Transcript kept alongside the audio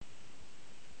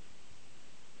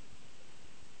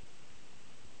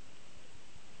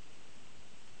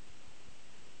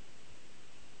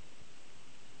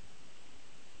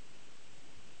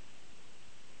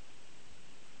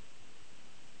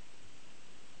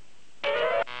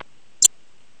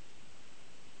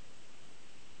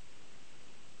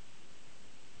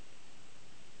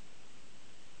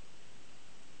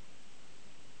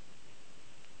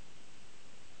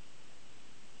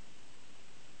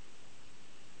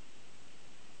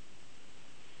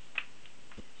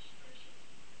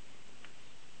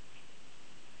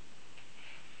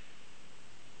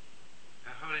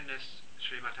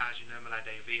Mataji Nirmala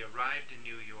Devi arrived in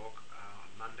New York on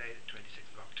Monday, the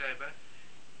 26th of October.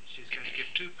 She's going to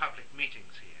give 2 public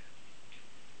meetings here.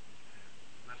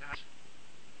 Mataji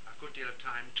a good deal of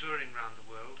time touring around the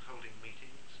world, holding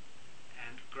meetings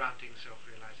and granting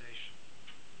self-realization,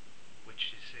 which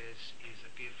she says is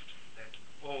a gift that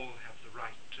all have the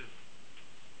right to.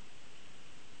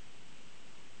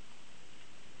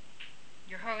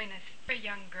 Your Holiness, a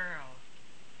young girl,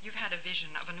 you've had a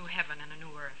vision of a new heaven and a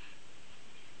new earth.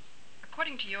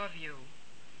 According to your view,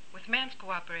 with man's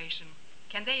cooperation,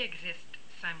 can they exist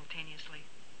simultaneously?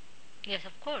 Yes,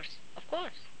 of course, of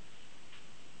course.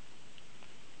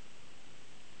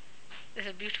 This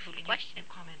is a beautiful question. You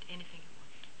comment anything you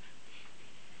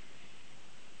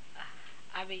want.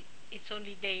 I mean, it's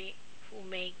only they who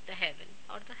make the heaven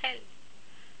or the hell.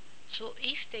 So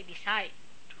if they decide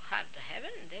to have the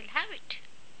heaven, they'll have it.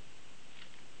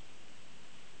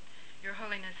 Your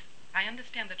Holiness, I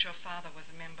understand that your father was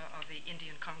a member of the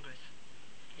Indian Congress.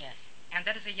 Yes. And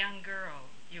that as a young girl,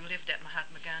 you lived at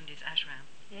Mahatma Gandhi's ashram.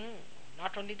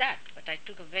 Not only that, but I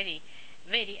took a very,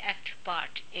 very active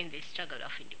part in the struggle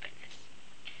of independence.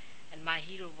 And my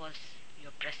hero was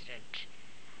your president,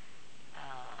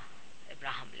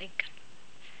 Abraham Lincoln.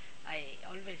 I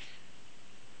always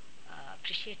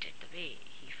appreciated the way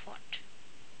he fought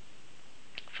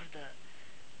for the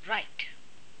right.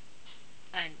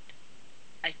 And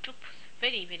I took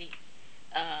very, very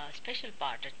special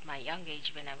part at my young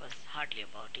age when I was hardly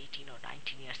about 18 or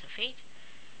 19 years of age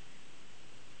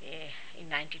in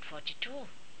 1942.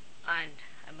 And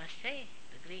I must say,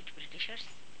 the great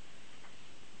Britishers,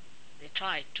 they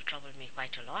tried to trouble me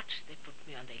quite a lot. They put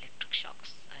me on the electric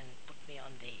shocks and put me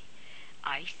on the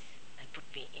ice and put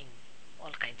me in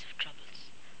all kinds of troubles.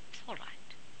 It's all right.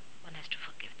 One has to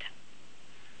forgive them.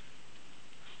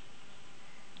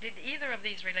 Did either of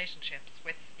these relationships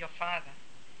with your father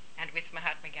and with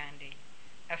Mahatma Gandhi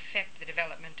affect the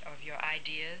development of your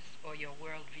ideas or your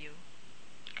worldview?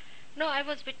 No, I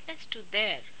was witness to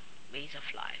their ways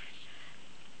of life.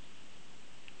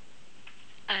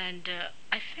 And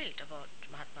I felt about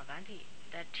Mahatma Gandhi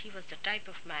that he was the type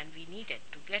of man we needed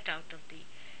to get out of the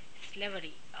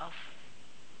slavery of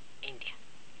India.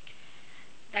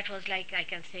 That was like, I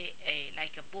can say,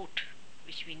 like a boat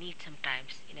which we need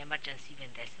sometimes in emergency when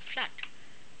there's a flood.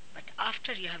 But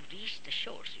after you have reached the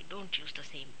shores, you don't use the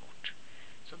same boat.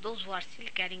 So those who are still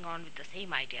carrying on with the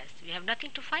same ideas, we have nothing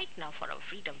to fight now for our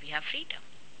freedom. We have freedom.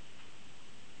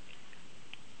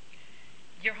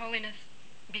 Your Holiness,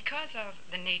 because of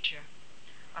the nature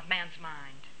of man's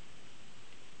mind,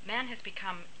 man has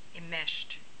become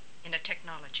enmeshed in a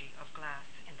technology of glass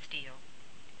and steel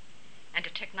and a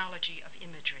technology of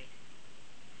imagery.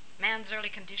 Man's early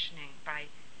conditioning by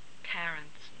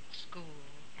parents and school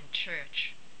and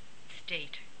church,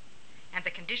 state, and the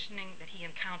conditioning that he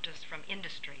encounters from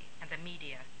industry and the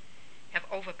media have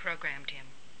overprogrammed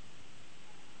him.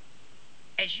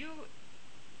 As you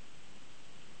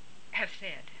have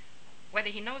said, whether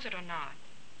he knows it or not,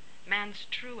 man's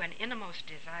true and innermost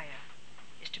desire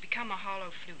is to become a hollow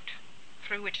flute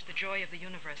through which the joy of the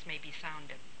universe may be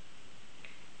sounded.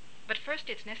 But first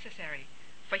it's necessary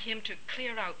for him to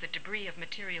clear out the debris of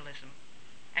materialism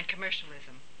and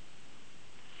commercialism.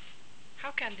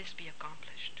 How can this be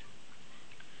accomplished?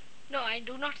 No, I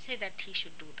do not say that he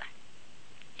should do that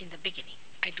in the beginning.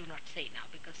 I do not say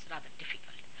now because it's rather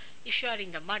difficult. If you are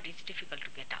in the mud, it's difficult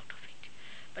to get out of it.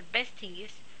 But best thing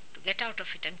is to get out of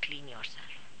it and clean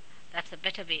yourself. That's a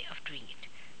better way of doing it.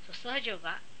 So Sahaja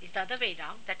Yoga is the other way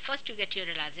around, that first you get your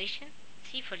realization,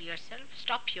 see for yourself,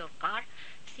 stop your car,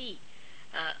 see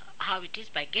how it is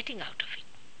by getting out of it.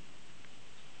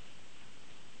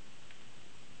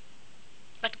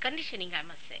 But conditioning, I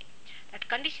must say, that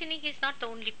conditioning is not the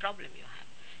only problem you have.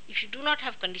 If you do not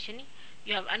have conditioning,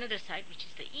 you have another side, which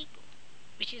is the ego,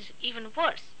 which is even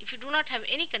worse. If you do not have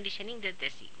any conditioning, then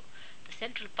there's ego. The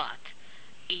central path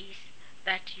is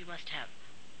that you must have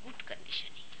good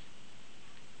conditioning.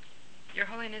 Your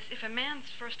Holiness, if a man's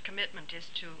first commitment is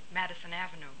to Madison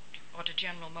Avenue or to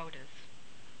General Motors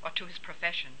or to his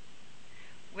profession,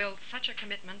 will such a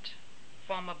commitment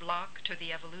form a block to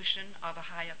the evolution of a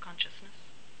higher consciousness?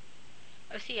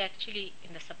 See, actually,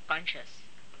 in the subconscious,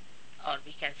 or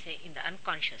we can say in the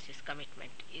unconscious, his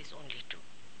commitment is only to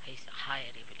his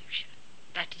higher evolution.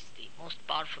 That is the most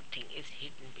powerful thing, is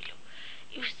hidden below.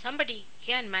 If somebody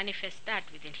can manifest that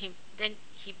within him, then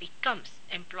he becomes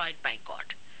employed by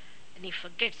God, and he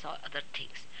forgets all other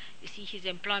things. You see, his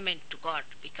employment to God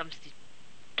becomes the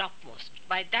topmost.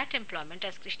 By that employment,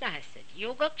 as Krishna has said,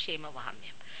 yoga kshema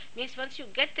vahamyam, means once you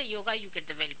get the yoga, you get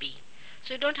the well-being.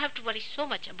 So you don't have to worry so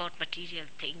much about material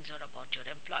things or about your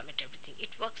employment, everything.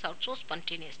 It works out so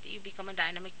spontaneously. You become a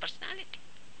dynamic personality.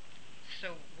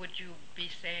 So, would you be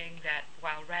saying that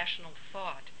while rational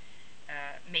thought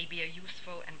may be a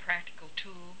useful and practical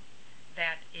tool,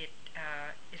 that it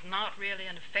is not really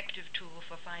an effective tool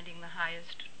for finding the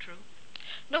highest truth?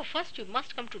 No, first you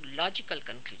must come to logical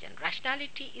conclusion.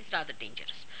 Rationality is rather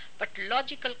dangerous, but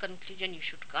logical conclusion you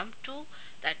should come to,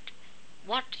 that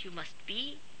what you must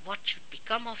be, what should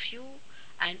become of you,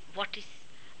 and what is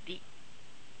the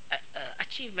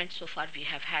achievement so far we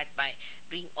have had by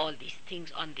doing all these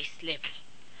things on this level.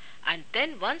 And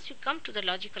then once you come to the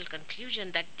logical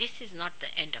conclusion that this is not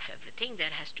the end of everything, there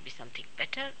has to be something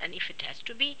better, and if it has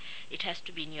to be, it has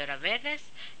to be in your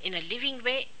awareness. In a living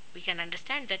way, we can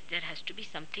understand that there has to be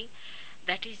something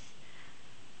that is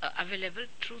available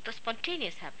through the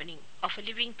spontaneous happening of a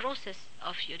living process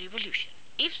of your evolution.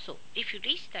 If so, if you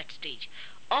reach that stage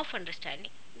of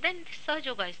understanding, then the Sahaja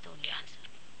Yoga is the only answer.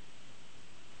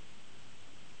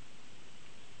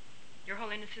 Your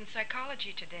Holiness, in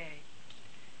psychology today,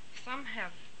 some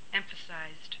have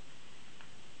emphasized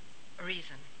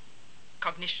reason,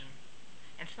 cognition,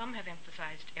 and some have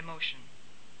emphasized emotion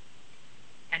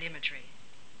and imagery.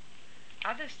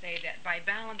 Others say that by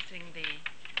balancing the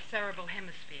cerebral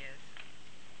hemispheres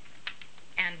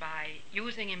and by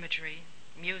using imagery,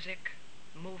 music,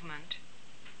 movement,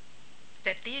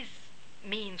 that these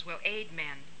means will aid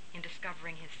man in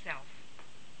discovering his self.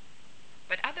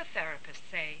 But other therapists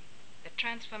say that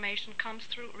transformation comes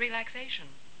through relaxation,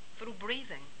 through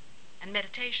breathing and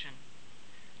meditation.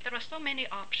 There are so many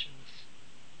options.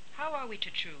 How are we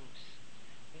to choose?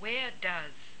 Where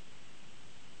does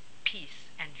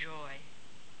peace and joy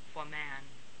for man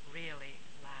really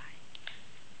lie?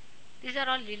 These are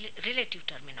all relative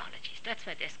terminologies. That's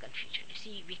why there's confusion. You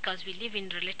see, because we live in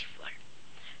relative world,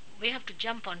 we have to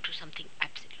jump onto something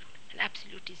absolute. And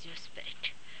absolute is your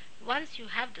spirit. Once you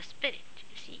have the spirit,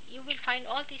 you see, you will find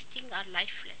all these things are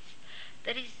lifeless.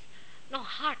 There is no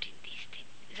heart in these things.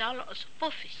 It's all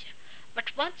superficial.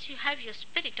 But once you have your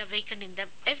spirit awakened in them,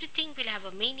 everything will have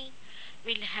a meaning,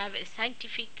 will have a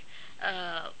scientific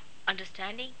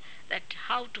understanding that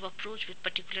how to approach with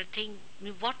particular thing,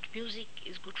 what music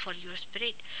is good for your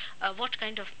spirit, what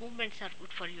kind of movements are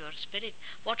good for your spirit,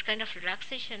 what kind of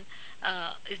relaxation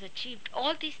is achieved.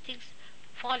 All these things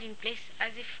fall in place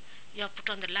as if you have put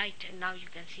on the light and now you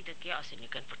can see the chaos and you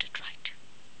can put it right.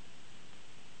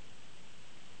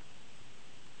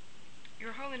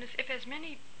 Your Holiness, if as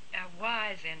many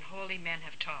wise and holy men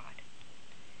have taught,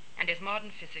 and as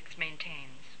modern physics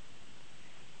maintains,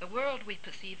 the world we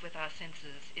perceive with our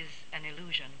senses is an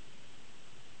illusion,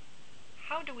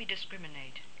 how do we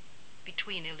discriminate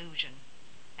between illusion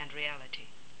and reality?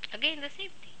 Again, the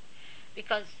same thing.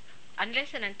 Because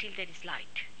unless and until there is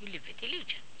light, you live with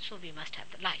illusion. So we must have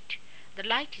the light. The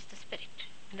light is the spirit.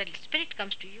 And the spirit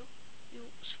comes to you,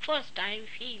 you first time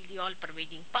feel the all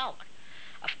pervading power.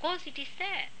 Of course, it is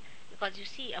there because you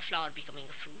see a flower becoming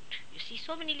a fruit, you see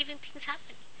so many living things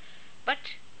happening. But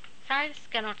science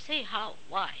cannot say how,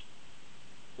 why.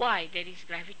 Why there is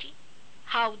gravity,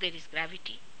 how there is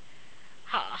gravity,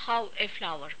 how a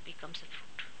flower becomes a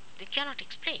fruit. They cannot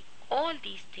explain. All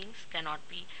these things cannot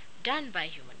be done by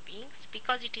human beings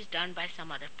because it is done by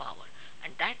some other power,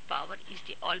 and that power is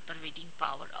the all pervading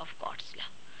power of God's love.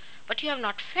 But you have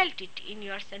not felt it in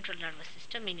your central nervous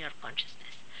system, in your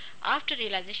consciousness. After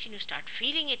realization, you start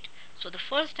feeling it. So, the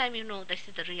first time you know this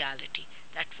is the reality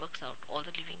that works out all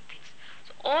the living things.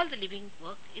 So, all the living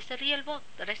work is the real work,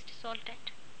 the rest is all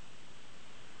dead.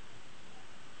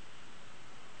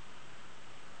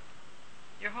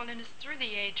 Your Holiness, through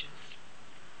the ages,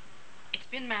 it's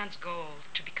been man's goal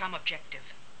to become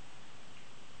objective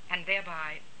and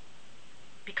thereby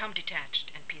become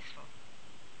detached and peaceful.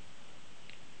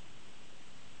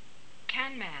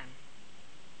 Can man,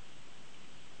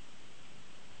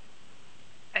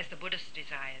 as the Buddhists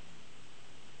desired,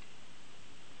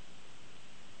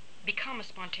 become a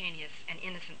spontaneous and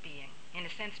innocent being, in a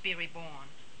sense be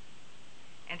reborn,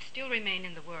 and still remain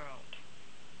in the world?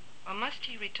 Or must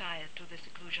he retire to the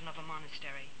seclusion of a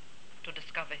monastery to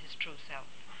discover his true self?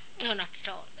 No, not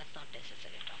at all. That's not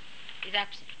necessary at all. It's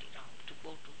absolutely wrong to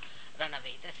go to run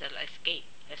away. That's an escape.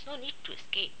 There's no need to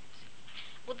escape.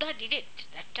 Buddha did it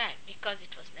that time because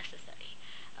it was necessary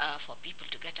for people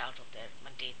to get out of their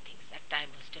mundane things. That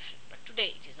time was different, but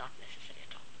today it is not necessary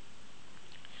at all.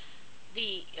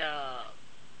 The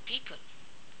people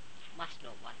must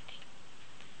know one thing,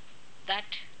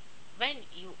 that when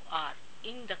you are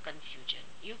in the confusion,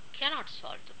 you cannot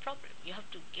solve the problem. You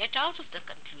have to get out of the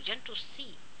confusion to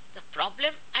see the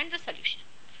problem and the solution.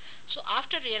 So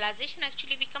after realization,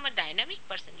 actually become a dynamic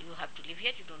person. You have to live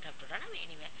here. You don't have to run away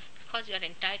anywhere because you are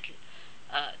entitled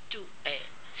to a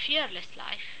fearless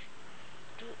life,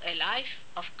 to a life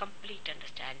of complete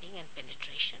understanding and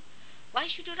penetration. Why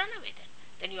should you run away then?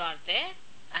 Then you are there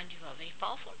and you are very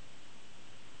powerful.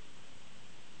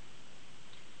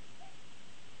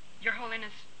 Your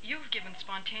Holiness, you've given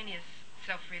spontaneous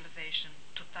self-realization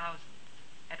to thousands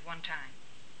at one time.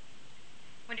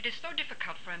 When it is so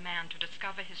difficult for a man to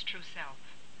discover his true self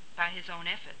by his own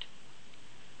effort,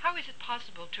 how is it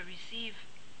possible to receive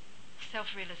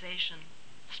self-realization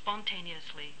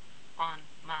spontaneously en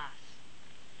masse?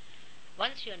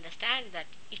 Once you understand that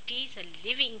it is a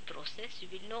living process, you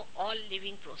will know all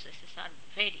living processes are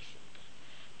very simple.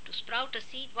 To sprout a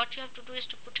seed, what you have to do is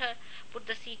to put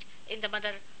the seed in the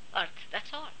mother earth.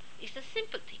 That's all. It's a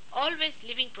simple thing. Always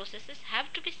living processes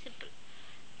have to be simple.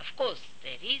 Of course,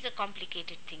 there is a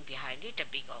complicated thing behind it, a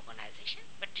big organization,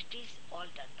 but it is all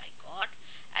done by God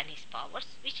and His powers,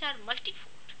 which are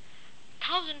multifold,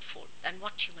 thousandfold than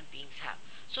what human beings have.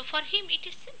 So for Him, it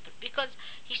is simple because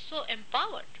He's so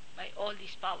empowered by all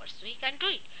these powers, so He can do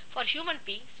it. For human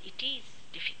beings, it is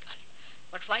difficult.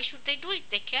 But why should they do it?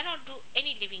 They cannot do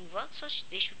any living work, so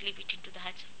they should leave it into the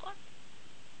hands of God.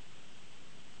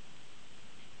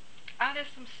 Are there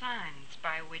some signs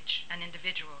by which an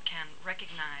individual can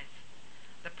recognize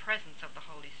the presence of the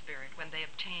Holy Spirit when they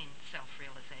obtain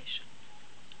self-realization?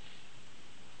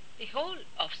 The whole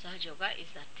of Sahaja Yoga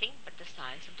is nothing but the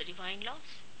science of the divine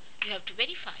laws. You have to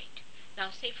verify it. Now,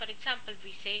 say for example,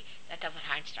 we say that our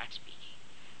hand starts speaking.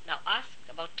 Now, ask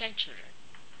about 10 children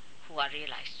who are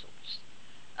realized souls.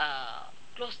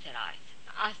 Close their eyes.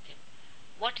 Ask them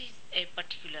what is a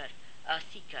particular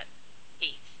seeker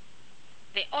is.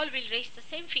 They all will raise the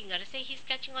same finger and say he's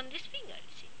catching on this finger.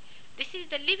 See, this is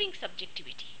the living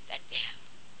subjectivity that they have.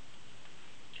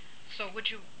 So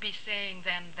would you be saying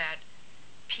then that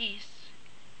peace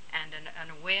and an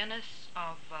awareness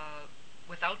of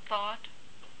without thought,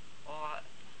 or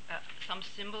some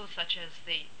symbol such as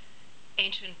the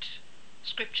ancient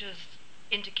scriptures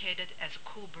indicated as a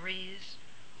cool breeze,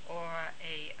 or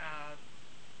a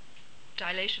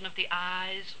dilation of the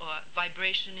eyes, or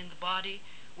vibration in the body,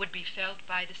 would be felt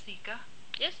by the seeker?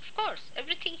 Yes, of course.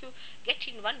 Everything you get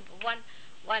in one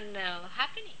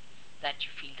happening. That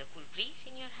you feel the cool breeze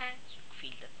in your hands, you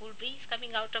feel the cool breeze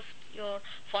coming out of your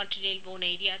fontanelle bone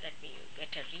area. That means you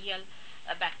get a real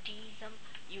baptism.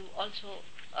 You also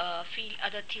feel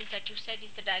other things that you said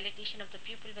is the dilatation of the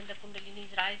pupil when the kundalini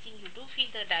is rising. You do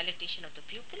feel the dilatation of the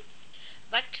pupil,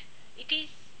 but it is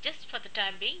just for the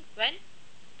time being when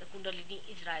the kundalini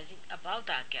is rising above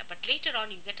the agya. But later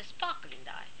on, you get a sparkle in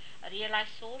the eye. A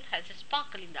realized soul has a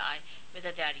sparkle in the eye,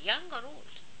 whether they are young or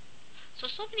old. So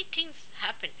many things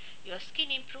happen. Your skin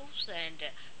improves,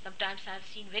 and sometimes I have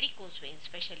seen varicose veins,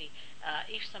 especially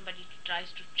if somebody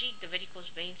tries to treat the varicose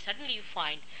veins, suddenly you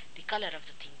find the color of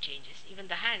the thing changes. Even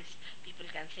the hands, people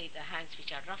can say the hands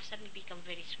which are rough suddenly become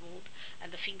very smooth,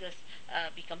 and the fingers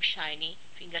become shiny,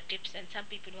 fingertips. And some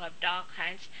people who have dark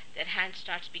hands, their hand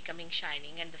starts becoming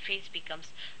shining, and the face becomes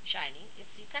shining.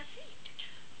 You can see it.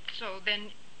 So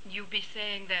then you be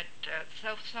saying that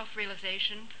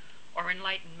self-realization or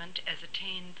enlightenment as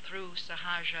attained through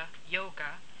Sahaja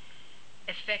Yoga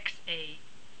affects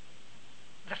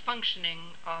the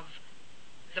functioning of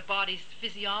the body's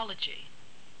physiology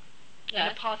in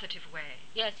a positive way.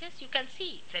 Yes, you can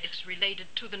see that it's related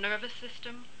to the nervous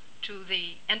system, to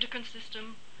the endocrine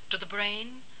system, to the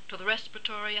brain, to the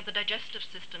respiratory and the digestive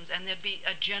systems, and there'd be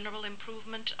a general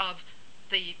improvement of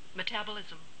the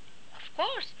metabolism. Of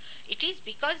course, it is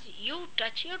because you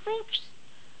touch your roots.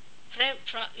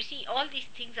 You see, all these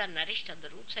things are nourished on the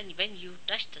roots, and when you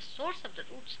touch the source of the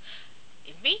roots,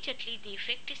 immediately the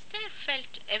effect is there,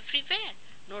 felt everywhere,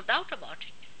 no doubt about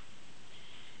it.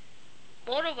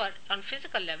 Moreover, on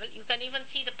physical level, you can even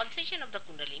see the pulsation of the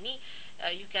kundalini.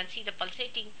 You can see the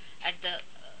pulsating at the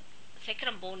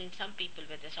sacrum bone in some people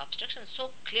where there's obstruction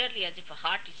so clearly as if a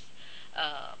heart is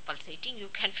pulsating. You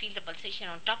can feel the pulsation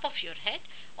on top of your head.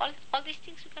 All these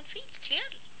things you can feel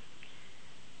clearly.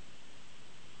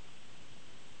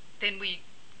 Then we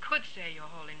could say, Your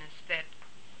Holiness, that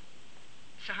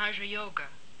Sahaja Yoga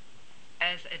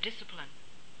as a discipline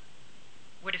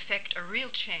would effect a real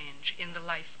change in the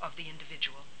life of the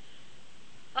individual.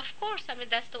 Of course, I mean,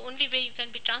 that's the only way you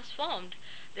can be transformed.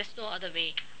 There's no other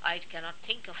way. I cannot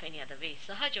think of any other way.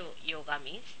 Sahaja Yoga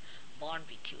means born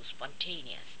with you,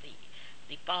 spontaneous,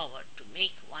 the power to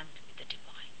make one with the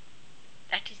divine.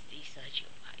 That is the Sahaja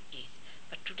Yoga is.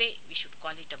 But today we should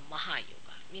call it a Maha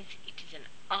Yoga. Means it is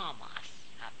an amas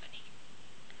happening.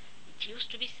 It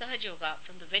used to be Sahaja Yoga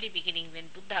from the very beginning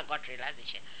when Buddha got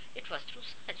realization. It was through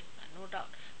Sahaja Yoga, no doubt.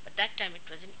 But that time it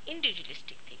was an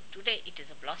individualistic thing. Today it is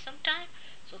a blossom time,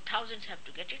 so thousands have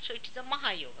to get it, so it is a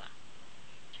Maha Yoga.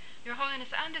 Your Holiness,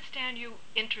 I understand you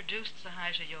introduced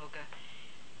Sahaja Yoga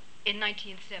in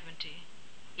 1970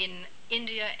 in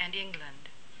India and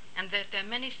England, and that there are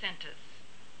many centers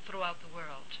throughout the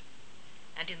world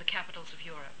and in the capitals of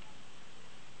Europe.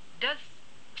 Does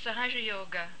Sahaja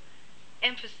Yoga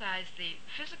emphasize the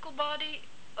physical body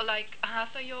like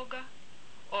Hatha Yoga,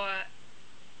 or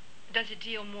does it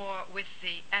deal more with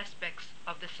the aspects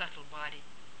of the subtle body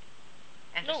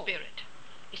and the No. spirit?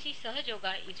 You see, Sahaja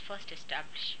Yoga is first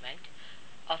establishment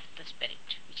of the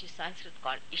spirit, which is Sanskrit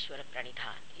called Ishvara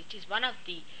Pranidhan. It is one of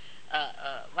the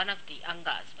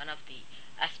angas, one of the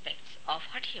aspects of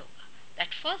Hatha Yoga.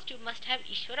 That first you must have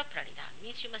Ishvara Pranidhan,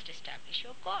 means you must establish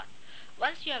your God.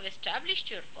 Once you have established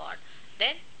your God,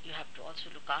 then you have to also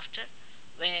look after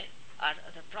where are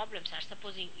the problems are.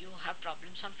 Supposing you have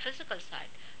problems on physical side,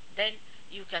 then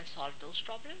you can solve those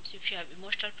problems. If you have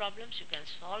emotional problems, you can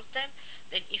solve them.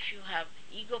 Then if you have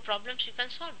ego problems, you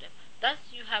can solve them. Thus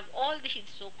you have all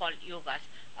these so-called yogas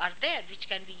are there which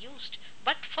can be used.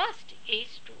 But first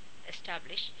is to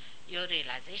establish your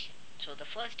realization. So the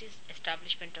first is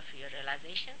establishment of your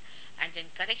realization and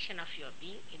then correction of your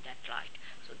being in that light.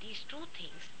 So these two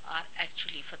things are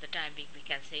actually, for the time being, we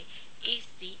can say, is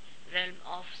the realm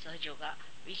of Sahaja Yoga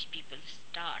which people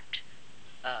start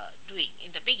doing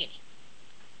in the beginning.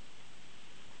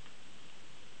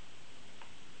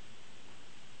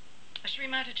 Shri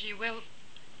Mataji, will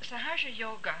Sahaja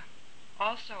Yoga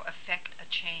also affect a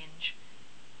change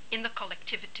in the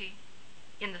collectivity,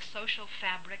 in the social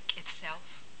fabric itself?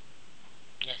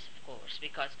 Yes, of course,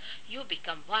 because you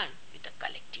become one with the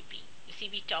collective being. You see,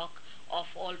 we talk of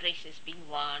all races being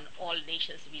one, all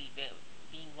nations will be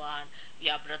being one, we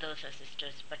are brothers or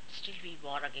sisters, but still we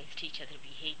war against each other,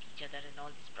 we hate each other, and all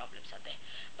these problems are there.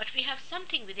 But we have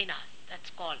something within us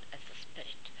that's called as the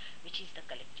spirit, which is the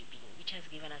collective being, which has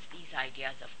given us these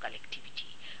ideas of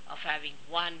collectivity, of having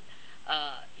one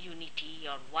unity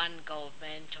or one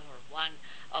government or one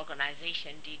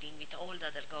organization dealing with all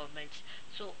the other governments.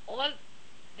 So all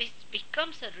this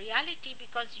becomes a reality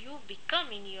because you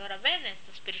become in your awareness,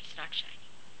 the spirit starts shining.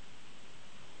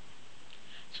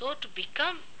 So to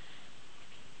become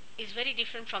is very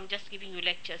different from just giving you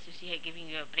lectures, you see, giving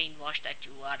you a brainwash that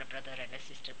you are a brother and a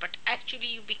sister. But actually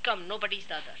you become, nobody's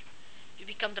the other. You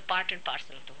become the part and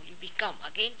parcel of the whole. You become.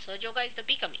 Again, Sahaja Yoga is the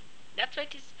becoming. That's why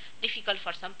it is difficult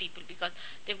for some people because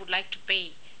they would like to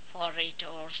pay for it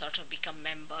or sort of become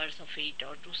members of it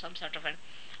or do some sort of an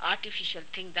artificial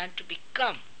thing than to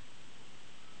become.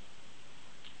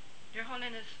 Your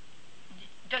Holiness,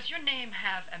 does your name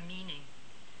have a meaning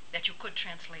that you could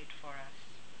translate for us?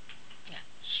 Yeah.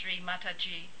 Shri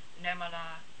Mataji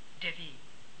Nirmala Devi.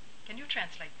 Can you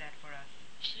translate that for us?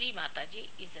 Shri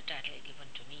Mataji is the title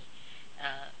given to me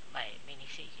by many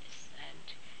sages,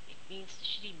 and it means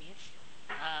Shri means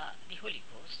the Holy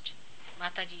Ghost,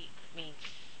 Mataji means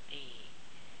the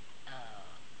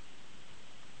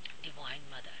Divine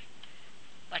Mother,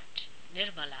 but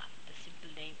Nirmala, the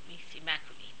simple name, means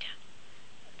Immaculata.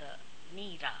 The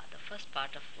Nira, the first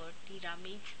part of word Nira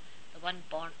means the one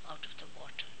born out of the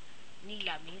water.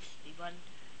 Nila means the one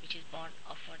which is born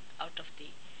out of the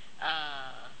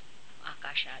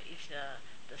Akasha, is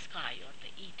the sky or the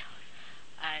ether.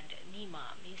 And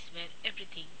Nima means where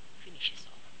everything finishes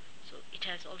off. So it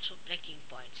has also breaking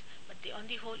points. But on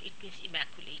the whole, it means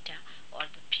Immaculata or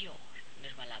the pure,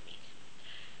 Nirmala means.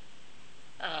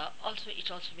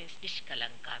 It also means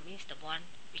Nishkalanka, means the one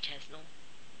which has no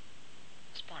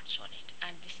spots on it.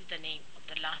 And this is the name of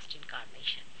the last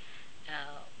incarnation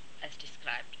as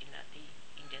described in the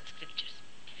Indian scriptures.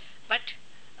 But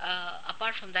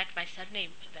apart from that, my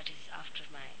surname, that is after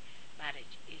my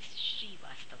marriage, is Shri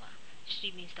Vastava.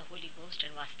 Shri means the Holy Ghost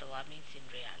and Vastava means in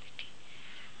reality.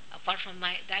 Apart from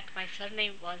my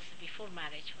surname was before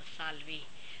marriage was Salve.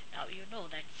 Now you know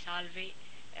that Salve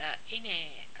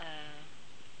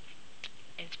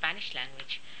in Spanish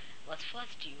language was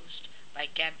first used by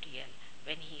Gabriel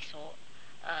when he saw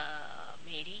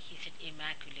Mary. He said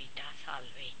Immaculata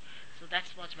Salve. So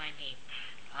that was my name.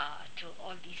 So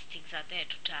all these things are there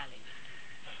to tally with.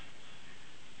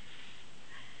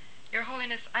 Your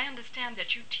Holiness, I understand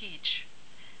that you teach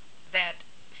that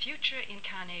future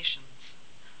incarnations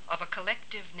of a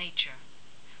collective nature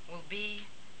will be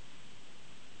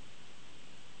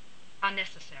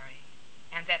unnecessary,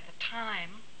 and that the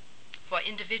time for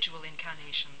individual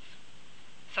incarnations,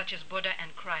 such as Buddha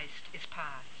and Christ, is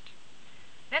past.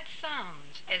 That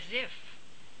sounds as if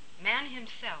man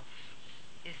himself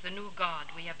is the new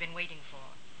God we have been waiting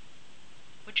for.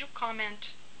 Would you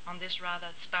comment on this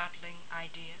rather startling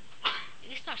idea?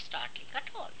 It is not startling at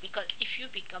all, because if you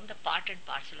become the part and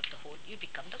parcel of the whole, you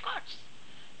become the gods.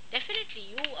 Definitely,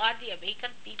 you are the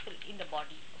awakened people in the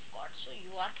body of God, so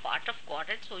you are part of God,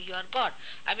 and so you are God.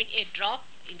 I mean, a drop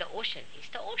in the ocean is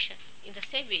the ocean. In the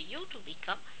same way, you to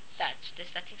become that.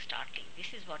 There's nothing startling.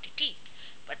 This is what it is.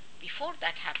 But before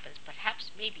that happens, perhaps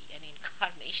maybe an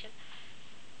incarnation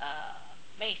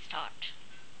may start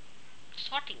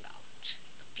sorting out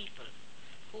the people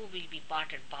who will be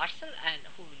part and parcel and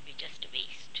who will be just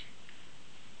waste.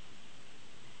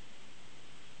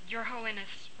 Your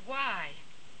Holiness, why,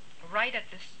 right at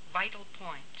this vital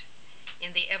point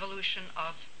in the evolution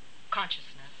of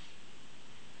consciousness,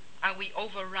 are we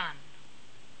overrun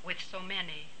with so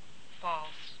many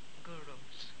false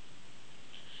gurus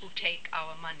who take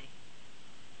our money?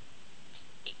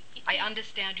 I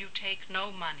understand you take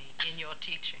no money in your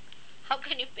teaching. How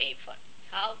can you pay for it?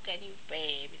 How can you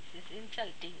pay? It is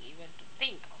insulting even to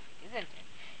think of it, isn't it?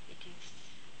 It is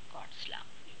God's love.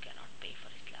 You cannot pay for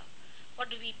His love. What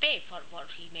do we pay for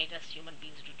what He made us human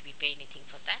beings? Do we pay anything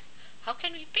for that? How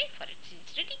can we pay for it?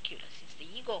 It's ridiculous. It's the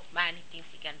ego of man. He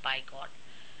thinks he can buy God.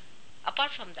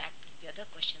 Apart from that, the other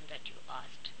question that you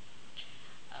asked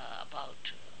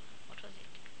about what was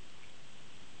it?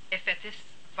 If at this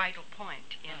vital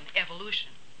point in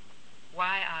evolution,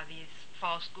 why are these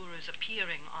false gurus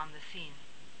appearing on the scene?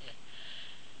 Yeah.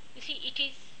 You see, it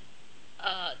is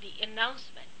the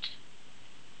announcement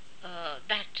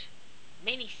that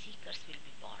many seekers will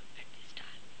be born at this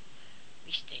time,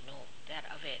 which they know, they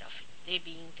are aware of it. They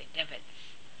being the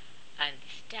devils and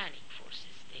the satanic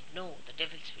forces, they know the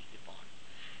devils will be born.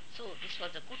 So this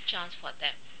was a good chance for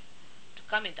them to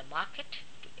come in the market,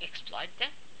 to exploit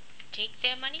them, take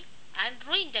their money, and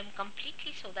ruin them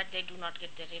completely so that they do not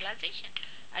get their realization.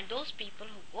 And those people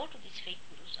who go to these fake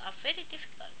gurus are very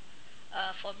difficult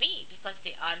for me, because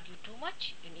they argue too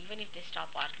much, and even if they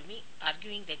stop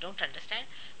arguing, they don't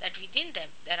understand that within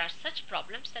them there are such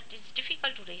problems that it's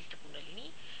difficult to raise the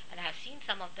kundalini. And I have seen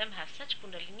some of them have such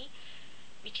kundalini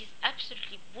which is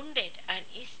absolutely wounded and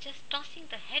is just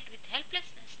tossing the head with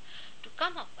helplessness to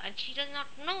come up, and she does not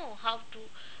know how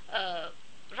to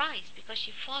rise, because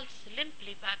she falls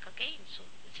limply back again. So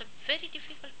it's a very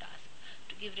difficult task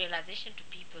to give realization to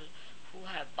people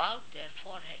who have bowed their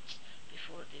foreheads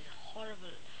before these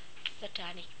horrible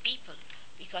satanic people,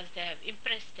 because they have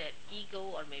impressed their ego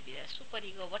or maybe their super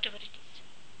ego, whatever it is.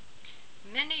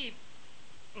 Many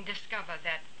discover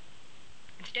that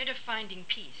instead of finding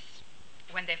peace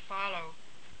when they follow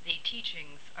the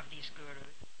teachings of these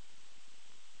gurus,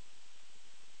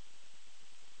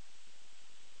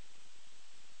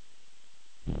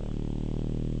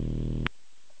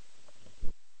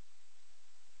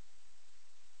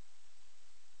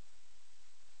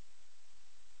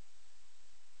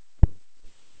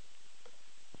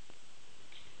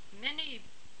 many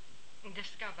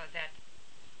discover that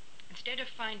instead of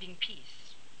finding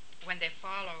peace when they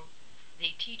follow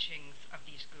the teachings of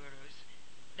these gurus,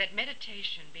 that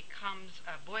meditation becomes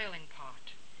a boiling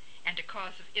pot and a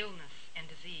cause of illness and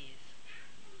disease.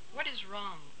 What is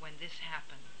wrong when this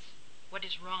happens? What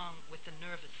is wrong with the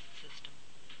nervous system?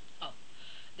 Oh,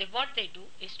 what they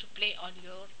do is to play on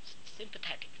your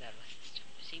sympathetic nervous system.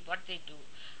 You see, what they do,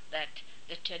 that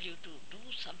they tell you to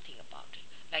do something about it.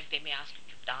 Like they may ask you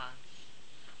to dance,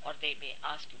 or they may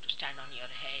ask you to stand on your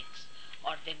heads,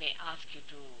 or they may ask you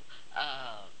to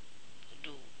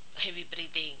do heavy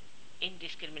breathing,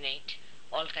 indiscriminate,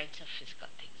 all kinds of physical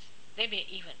things. They may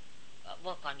even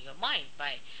work on your mind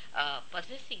by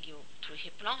possessing you through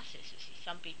hypnosis. You see,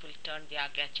 some people turn the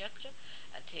Agya Chakra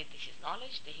and say this is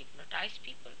knowledge. They hypnotize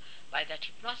people. By that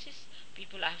hypnosis,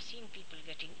 I have seen people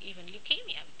getting even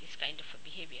leukemia with this kind of a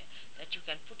behavior, that you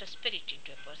can put a spirit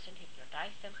into a person,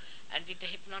 hypnotize them, and with the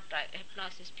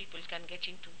hypnosis, people can get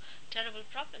into terrible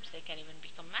problems. They can even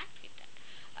become mad with that.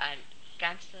 And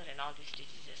cancer and all these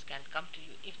diseases can come to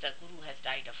you. If the guru has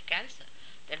died of cancer,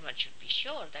 then one should be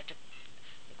sure that the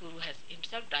guru has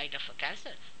himself died of a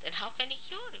cancer. Then how can he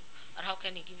cure you, or how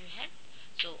can he give you help?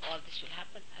 So all this will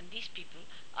happen, and these people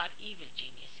are evil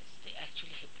geniuses. They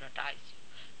actually hypnotize you.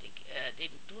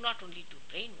 They do not only do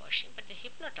brainwashing, but they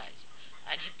hypnotize you.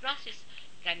 And hypnosis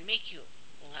can make you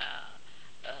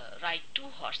ride two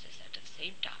horses at the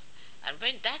same time. And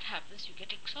when that happens, you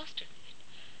get exhausted with it.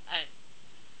 And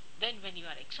then when you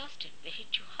are exhausted, they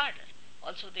hit you harder.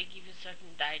 Also, they give you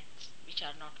certain diets which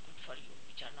are not good for you,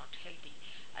 which are not healthy,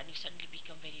 and you suddenly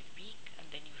become very weak, and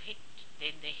then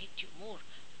they hit you more,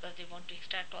 because they want to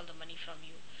extract all the money from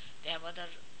you. They have other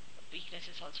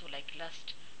weaknesses also, like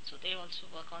lust, so they also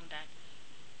work on that.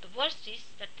 The worst is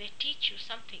that they teach you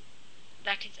something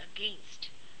that is against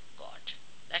God.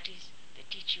 That is, they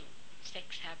teach you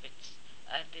sex habits,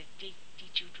 they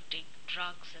teach you to take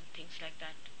drugs and things like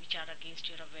that, which are against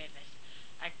your awareness.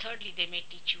 And thirdly, they may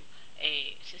teach you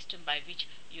a system by which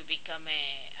you become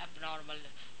a abnormal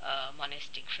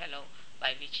monastic fellow,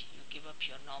 by which you give up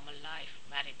your normal life,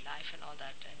 married life, and all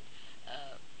that, and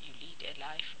you lead a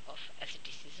life of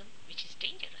asceticism, which is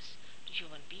dangerous to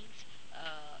human beings.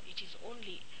 It is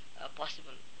only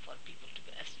possible for people to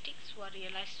be ascetics who are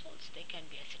realized souls. They can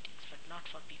be ascetics, but not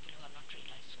for people who are not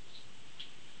realized souls.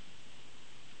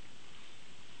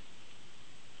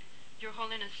 Your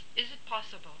Holiness, is it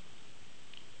possible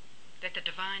that the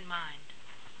divine mind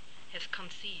has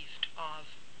conceived of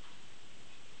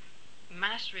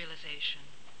mass realization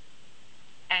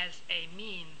as a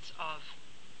means of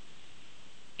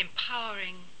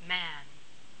empowering man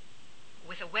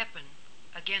with a weapon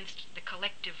against the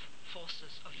collective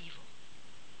forces of evil?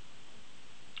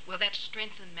 Will that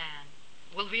strengthen man?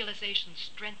 Will realization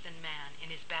strengthen man in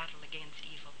his battle against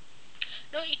evil?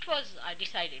 No, it was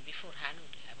decided beforehand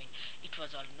only. I mean, it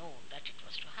was all known that it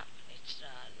was to happen. It's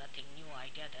nothing new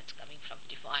idea that's coming from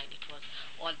divine. It was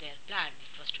all their plan.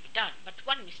 It was to be done. But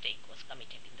one mistake was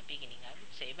committed in the beginning, I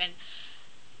would say, when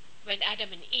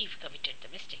Adam and Eve committed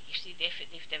the mistake. You see,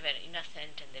 if they were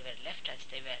innocent and they were left as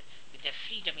they were with their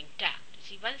freedom intact, you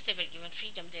see, once they were given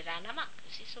freedom, they ran amok.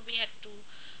 You see, so we had to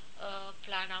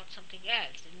plan out something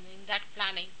else. And in that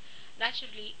planning,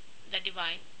 naturally, the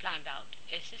divine planned out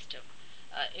a system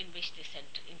in which they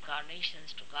sent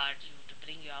incarnations to guard you, to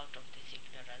bring you out of this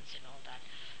ignorance and all that,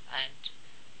 and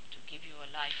to give you a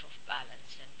life of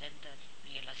balance, and then the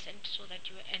real ascent so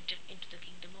that you enter into the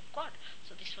kingdom of God.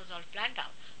 So this was all planned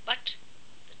out. But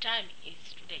the time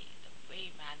is today, the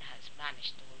way man has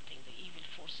managed the whole thing, the evil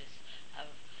forces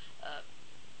have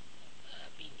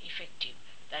been effective,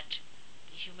 that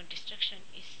the human destruction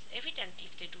is evident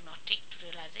if they do not take to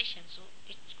realization. So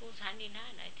it goes hand in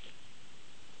hand, I think.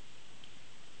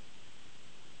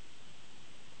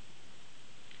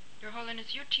 Your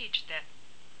Holiness, you teach that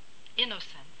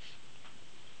innocence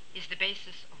is the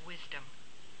basis of wisdom.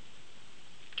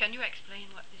 Can you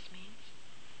explain what this means?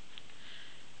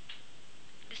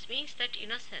 This means that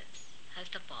innocence has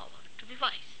the power to be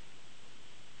wise.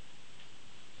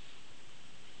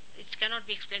 It cannot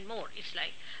be explained more. It's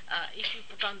like if you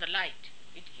put on the light,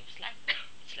 it gives light.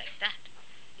 It's like that.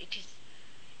 It is,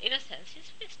 innocence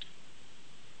is wisdom.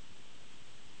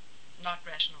 Not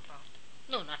rational thought.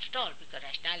 No, not at all, because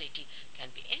rationality can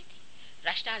be anything.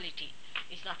 Rationality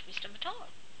is not wisdom at all.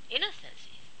 Innocence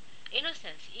is.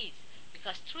 Innocence is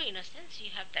because through innocence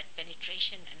you have that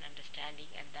penetration and understanding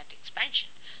and that expansion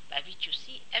by which you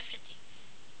see everything.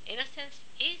 Innocence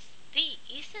is the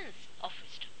essence of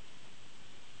wisdom.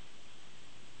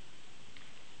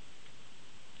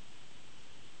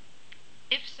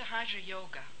 If Sahaja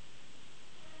Yoga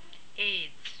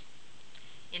aids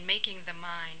in making the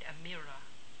mind a mirror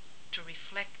to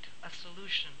reflect a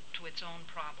solution to its own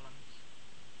problems,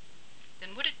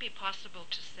 then would it be possible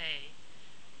to say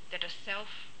that a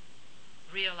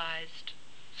self-realized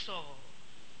soul,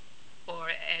 or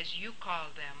as you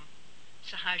call them,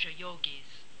 Sahaja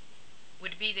Yogis,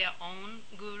 would be their own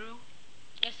guru?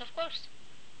 Yes, of course.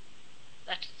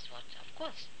 That is what, of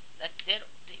course, that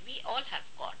we all have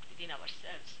got within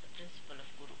ourselves the principle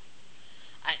of guru.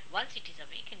 And once it is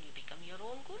awakened, you become your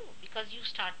own guru, because you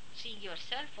start seeing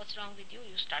yourself what's wrong with you,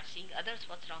 you start seeing others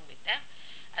what's wrong with them,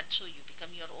 and so you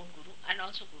become your own guru and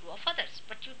also guru of others.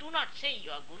 But you do not say you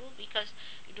are guru because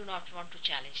you do not want to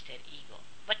challenge their ego.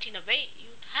 But in a way,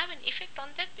 you have an effect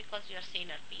on them because you are a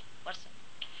saner person.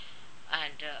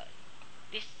 And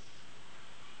this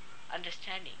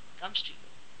understanding comes to you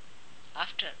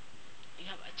after you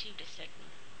have achieved a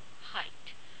certain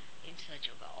height in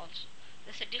Sahaja Yoga also.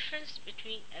 There's a difference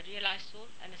between a realized soul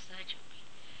and a Sahaja Yogi.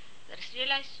 The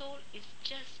realized soul is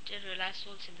just a realized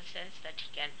soul in the sense that he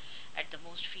can at the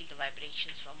most feel the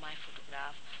vibrations from my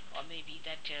photograph, or maybe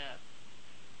that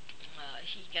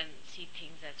he can see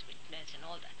things as witness and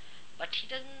all that. But he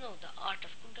doesn't know the art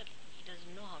of Kundalini. He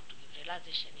doesn't know how to give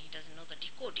realization. He doesn't know the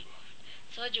decoding of it.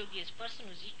 Sahaja Yogi is a person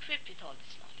who is equipped with all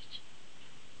this knowledge.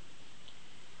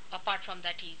 Apart from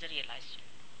that, he is a realized soul.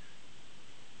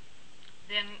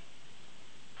 Then,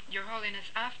 Your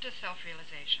Holiness, after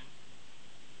self-realization,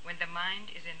 when the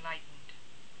mind is enlightened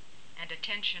and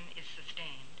attention is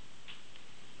sustained,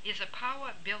 is a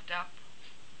power built up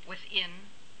within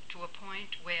to a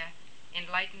point where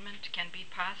enlightenment can be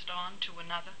passed on to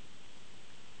another?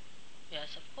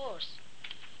 Yes, of course.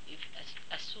 If as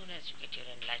soon as you get your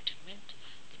enlightenment,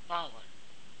 the power,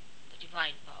 the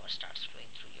divine power starts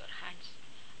flowing through your hands,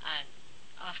 and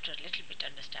after a little bit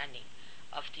understanding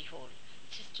of the whole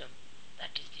system,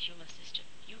 that is the human system,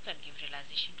 you can give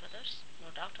realization to others, no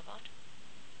doubt about it.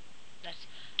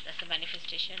 That's the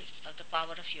manifestation of the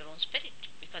power of your own spirit,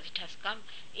 because it has come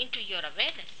into your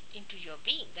awareness, into your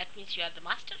being. That means you are the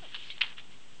master of it.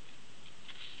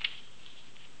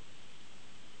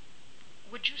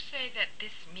 Would you say that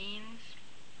this means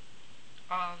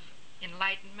of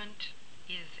enlightenment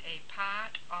is a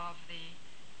part of the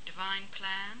divine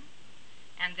plan,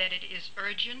 and that it is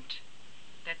urgent,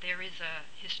 that there is a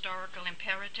historical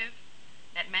imperative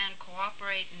that man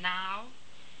cooperate now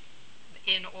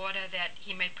in order that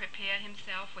he may prepare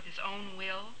himself with his own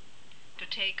will to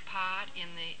take part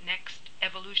in the next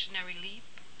evolutionary leap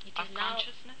of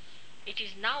consciousness? It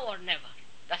is now or never.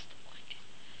 That's the point.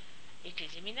 It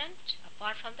is imminent.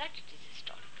 Apart from that, it is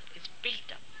historical. It's built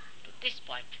up to this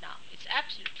point now. It's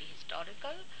absolutely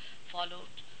historical,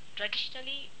 followed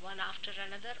traditionally, one after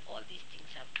another. All these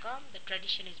things have come. The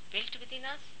tradition is built within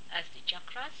us as the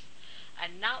chakras,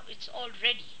 and now it's all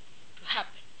ready to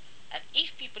happen. And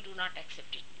if people do not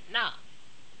accept it now,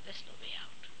 there's no way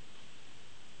out.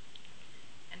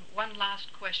 And one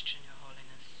last question, Your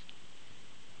Holiness.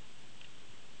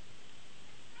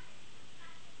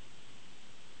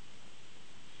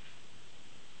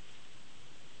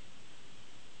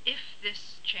 If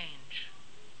this change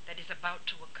that is about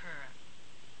to occur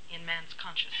in man's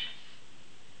consciousness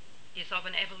is of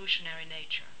an evolutionary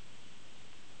nature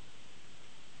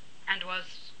and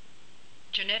was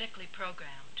genetically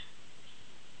programmed,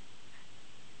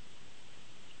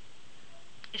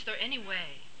 is there any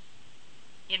way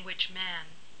in which man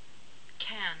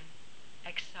can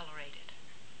accelerate it?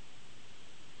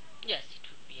 Yes, it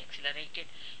would be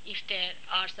accelerated if there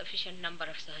are sufficient number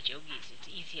of Sahajogis. It's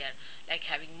easier, like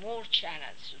having more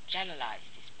channels to channelize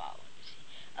this power.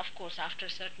 Of course,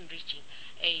 after reaching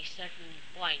a certain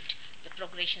point, the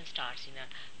progression starts in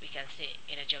a, we can say,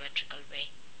 in a geometrical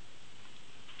way.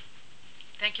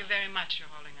 Thank you very much, Your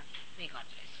Holiness. May God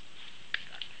bless. May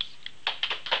God bless.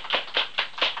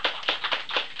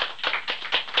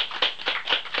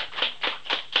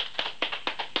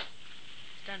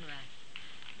 It's done well.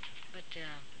 But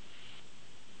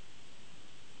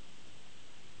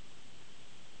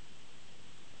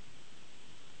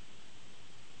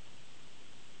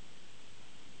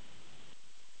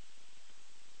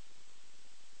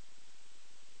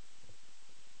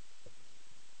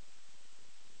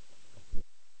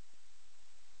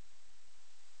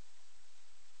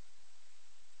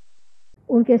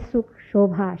उनके सुख,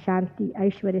 शोभा, शांति,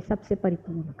 ऐश्वर्य सबसे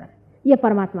परिपूर्ण कर। ये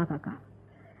परमात्मा का काम।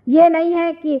 ये नहीं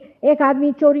है कि एक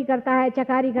आदमी चोरी करता है,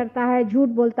 चकारी करता है, झूठ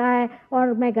बोलता है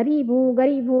और मैं गरीब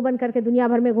हूँ बन करके दुनिया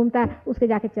भर में घूमता है, उसके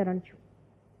जाके चरण छू।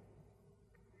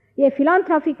 ये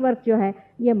फिलैंथ्रोपिक वर्क जो है,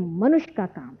 ये मनुष्य का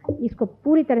काम है। इसको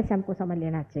पूरी तरह से हमको समझ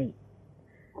लेना चाहिए।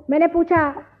 मैंने पूछा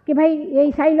कि भाई ये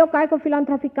ईसाई लोग काहे को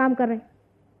फिलैंथ्रोपिक काम कर रहे हैं?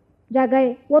 जा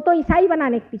गए, वो तो ईसाई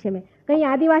बनाने के पीछे में, कहीं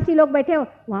आदिवासी लोग बैठे हो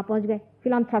वहाँ पहुँच गए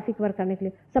फिलैंथ्रोपिक वर्क करने के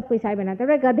लिए, सबको ईसाई बनाते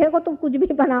हैं। गधे को तुम कुछ भी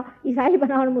बनाओ, ईसाई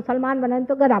बनाओ और मुसलमान बनाओ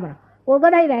तो गधा बनाओ, वो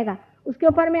गधा ही रहेगा। उसके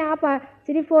ऊपर में आप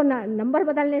सिर्फ वो नंबर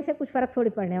बदलने से कुछ फ़र्क थोड़ी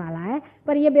पड़ने वाला है।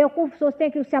 पर ये बेवकूफ़ सोचते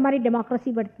हैं कि उससे हमारी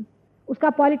डेमोक्रेसी बढ़ती, उसका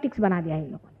पॉलिटिक्स बना दिया इन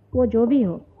लोगों ने। वो जो भी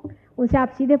हो, उनसे आप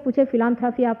सीधे पूछे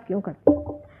फिलैंथ्रोपी आप क्यों करते?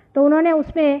 तो उन्होंने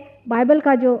उसमें बाइबल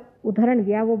का जो उदाहरण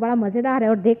दिया वो बड़ा मज़ेदार है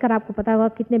और देखकर आपको पता होगा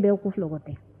कितने बेवकूफ़ लोग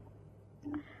होते हैं।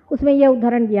 उसमें यह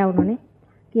उदाहरण दिया उन्होंने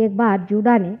कि एक बार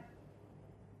जूडा ने,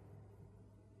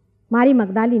 मारी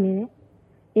मगदालिनी ने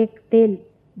एक तेल,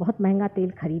 बहुत महंगा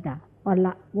तेल खरीदा और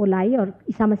वो लाई और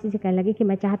ईसा मसीह से कहने लगी कि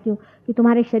मैं चाहती हूँ कि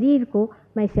तुम्हारे शरीर को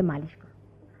मैं इससे मालिश करूँ।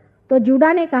 तो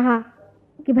जूडा ने कहा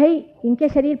कि भाई इनके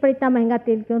शरीर पर इतना महंगा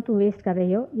तेल क्यों तुम वेस्ट कर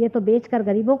रही हो, ये तो बेचकर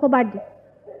गरीबों को बांट दो।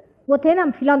 वो थे ना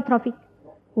फिलैंथ्रोपिक,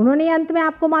 उन्होंने अंत में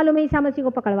आपको मालूम है ईसा मसीह को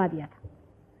पकड़वा दिया था।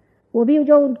 वो भी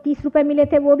जो 30 रुपये मिले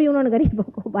थे वो भी उन्होंने गरीबों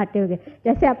को बांटे हुए।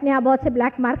 जैसे अपने यहाँ बहुत से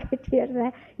ब्लैक मार्केटियर्स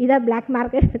हैं, इधर ब्लैक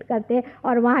मार्केट करते हैं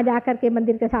और वहाँ जाकर के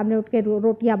मंदिर के सामने उठ के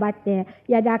रोटियाँ बांटते हैं,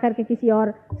 या जाकर के किसी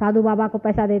और साधु बाबा को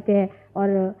पैसा देते हैं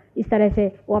और इस तरह से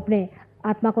वो अपने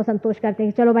आत्मा को संतोष करते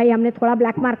हैं कि चलो भाई हमने थोड़ा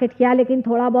ब्लैक मार्केट किया लेकिन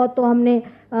थोड़ा बहुत तो हमने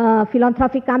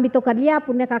फिलैंथ्रोपिक काम भी तो कर लिया,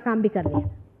 पुण्य का काम भी कर लिया।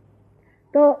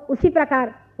 तो उसी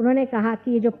प्रकार उन्होंने कहा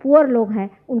कि ये जो पुअर लोग हैं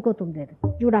उनको तुम दे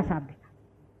दो। जूडा साहब ने,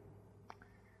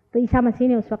 तो ईसा मसीह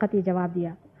ने उस वक़्त ये जवाब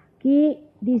दिया कि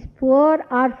this poor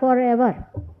are for ever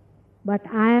but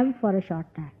I am for a short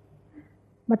time.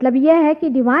 मतलब यह है कि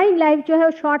डिवाइन लाइफ जो है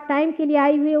वो शॉर्ट टाइम के लिए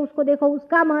आई हुई है, उसको देखो,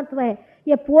 उसका महत्व है।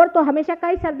 ये पुअर तो हमेशा का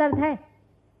ही सरदर्द है।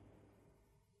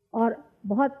 और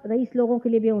बहुत रईस लोगों के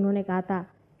लिए भी उन्होंने कहा था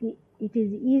कि it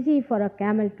is easy for a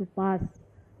camel to pass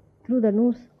through the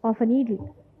नूस of a needle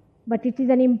but it is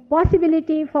an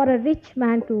impossibility for a rich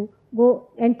man to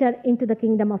enter into the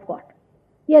kingdom of God.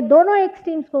 ये दोनों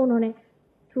एक्सट्रीम्स को उन्होंने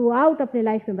थ्रू आउट अपने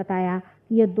life में बताया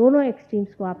कि ये दोनों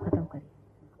एक्सट्रीम्स को आप खत्म करें.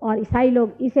 और ईसाई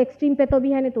लोग इस एक्सट्रीम पे तो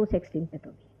भी है, नहीं तो उस एक्सट्रीम पे तो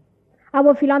भी. अब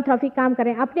वो फिलॉन्थ्रॉफिक काम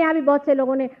करें, अपने यहाँ भी बहुत से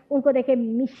लोगों ने उनको देखे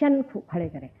मिशन खड़े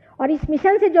करें, और इस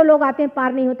मिशन से जो लोग आते हैं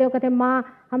पार नहीं होते, वो कहते हैं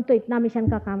माँ हम तो इतना मिशन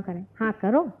का काम करें. हाँ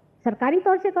करो, सरकारी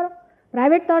तौर से करो,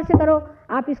 प्राइवेट तौर से करो.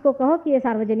 आप इसको कहो कि ये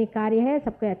सार्वजनिक कार्य है,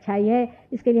 सबको अच्छाई है,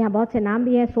 इसके लिए यहाँ बहुत से नाम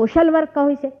भी हैं, सोशल वर्क कहो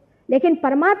इसे. लेकिन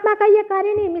परमात्मा का ये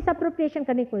कार्य नहीं, मिस अप्रोप्रिएशन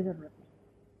करने की कोई ज़रूरत नहीं.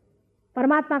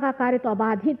 परमात्मा का कार्य तो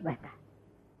अबाधित बहता है.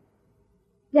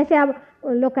 जैसे अब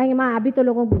लोग कहेंगे माँ अभी तो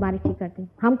लोगों को बीमारी ठीक करते हैं,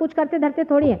 हम कुछ करते धरते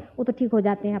थोड़ी है, वो तो ठीक हो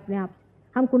जाते हैं अपने आप.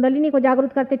 हम कुंडलिनी को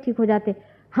जागरूक करते ठीक हो जाते.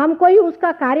 हम कोई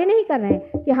उसका कार्य नहीं कर रहे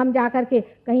हैं कि हम जाकर के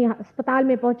कहीं अस्पताल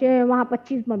में पहुंचे, वहाँ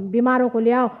 25 बीमारों को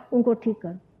ले आओ, उनको ठीक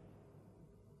करो.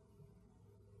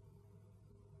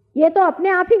 ये तो अपने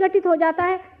आप ही घटित हो जाता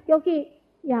है, क्योंकि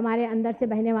ये हमारे अंदर से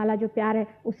बहने वाला जो प्यार है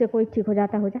उससे कोई ठीक हो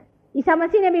जाता हो जाए. ईसा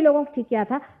मसीह ने भी लोगों को ठीक किया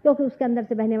था, क्योंकि उसके अंदर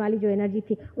से बहने वाली जो एनर्जी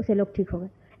थी उससे लोग ठीक हो गए.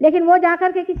 लेकिन वो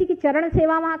जाकर के किसी की चरण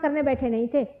सेवा वहाँ करने बैठे नहीं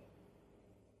थे.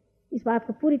 इस बात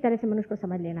को पूरी तरह से मनुष्य को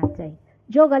समझ लेना चाहिए.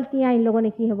 जो गलतियाँ इन लोगों ने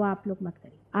की है वो आप लोग मत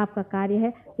करिए. आपका कार्य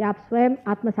है कि आप स्वयं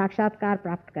आत्म साक्षात्कार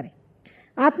प्राप्त करें.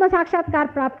 आत्म साक्षात्कार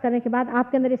प्राप्त करने के बाद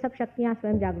आपके अंदर ये सब शक्तियाँ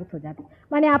स्वयं जागृत हो जाती.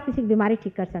 माने आप किसी की बीमारी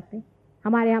ठीक कर सकते हैं.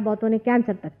 हमारे यहाँ बहुतों ने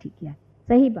कैंसर तक ठीक किया.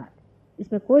 सही बात,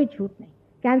 इसमें कोई झूठ नहीं.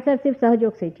 कैंसर सिर्फ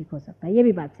सहयोग से ही ठीक हो सकता है, ये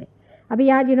भी बात सही. अभी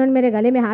यहाँ जिन्होंने मेरे गले में हाथ